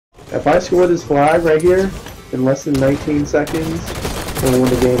If I score this flag right here in less than 19 seconds, we'll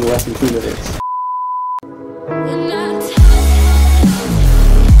win the game in less than 2 minutes.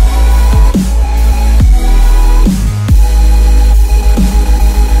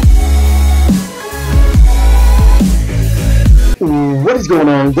 What is going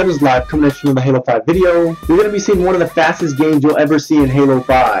on? Gunners Live coming at you with a Halo 5 video. You're going to be seeing one of the fastest games you'll ever see in Halo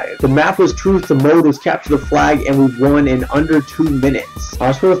 5. The map was Truth, the mode was Capture the Flag, and we won in under 2 minutes. I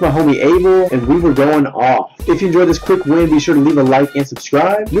was playing with my homie Abel, and we were going off. If you enjoyed this quick win, be sure to leave a like and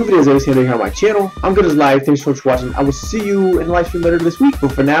subscribe. New videos every single day here on my channel. I'm Gunners Live. Thanks so much for watching. I will see you in the live stream later this week.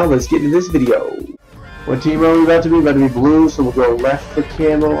 But for now, let's get into this video. What team are we about to be? About to be blue, so we'll go left for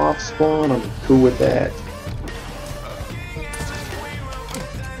camo off spawn. I'm cool with that.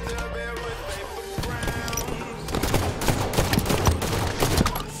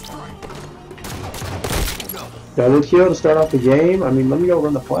 Double kill to start off the game. I mean, let me go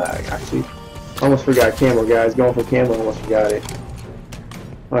run the flag. Actually, almost forgot camo, guys. Going for camo, almost forgot it.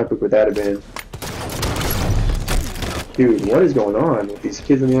 How quick would that have been? Dude, what is going on with these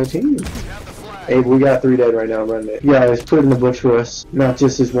kids on the other team? Hey, we got 3 dead right now. I'm running it. Yeah, let's put it in the books for us. Not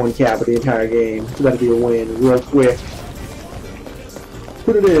just this one cap, but the entire game. It's about to be a win, real quick.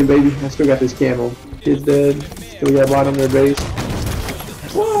 Put it in, baby. I still got this camo. Kid's dead. Still got bottom of their base.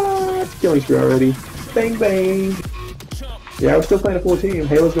 What? Killing spree already. Bang bang! Yeah, we're still playing a full team.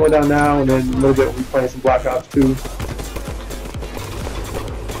 Halo's going down now, and then a little bit we'll be playing some Black Ops 2.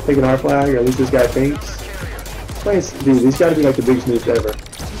 Taking our flag, or at least this guy thinks. Dude, these gotta be like the biggest nukes ever.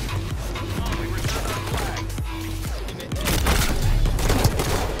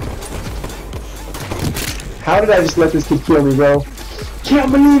 How did I just let this kid kill me, bro? Can't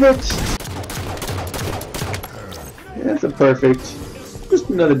believe it! Yeah, that's a perfect. Just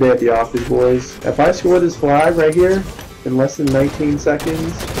another day at the office, boys. If I score this flag right here in less than 19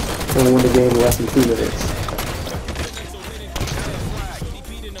 seconds, we'll win the game in less than 2 minutes.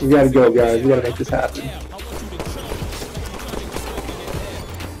 We gotta go, guys. We gotta make this happen.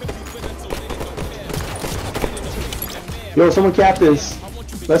 Yo, someone cap this.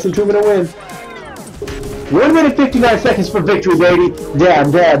 Less than 2 minute win. 1 minute 59 seconds for victory, baby.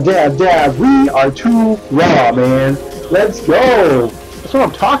 Dab, dab, dab, dab. We are too raw, man. Let's go. That's what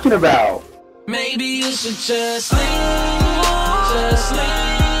I'm talking about. Maybe you should just leave, just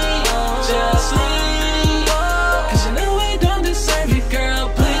leave, just leave.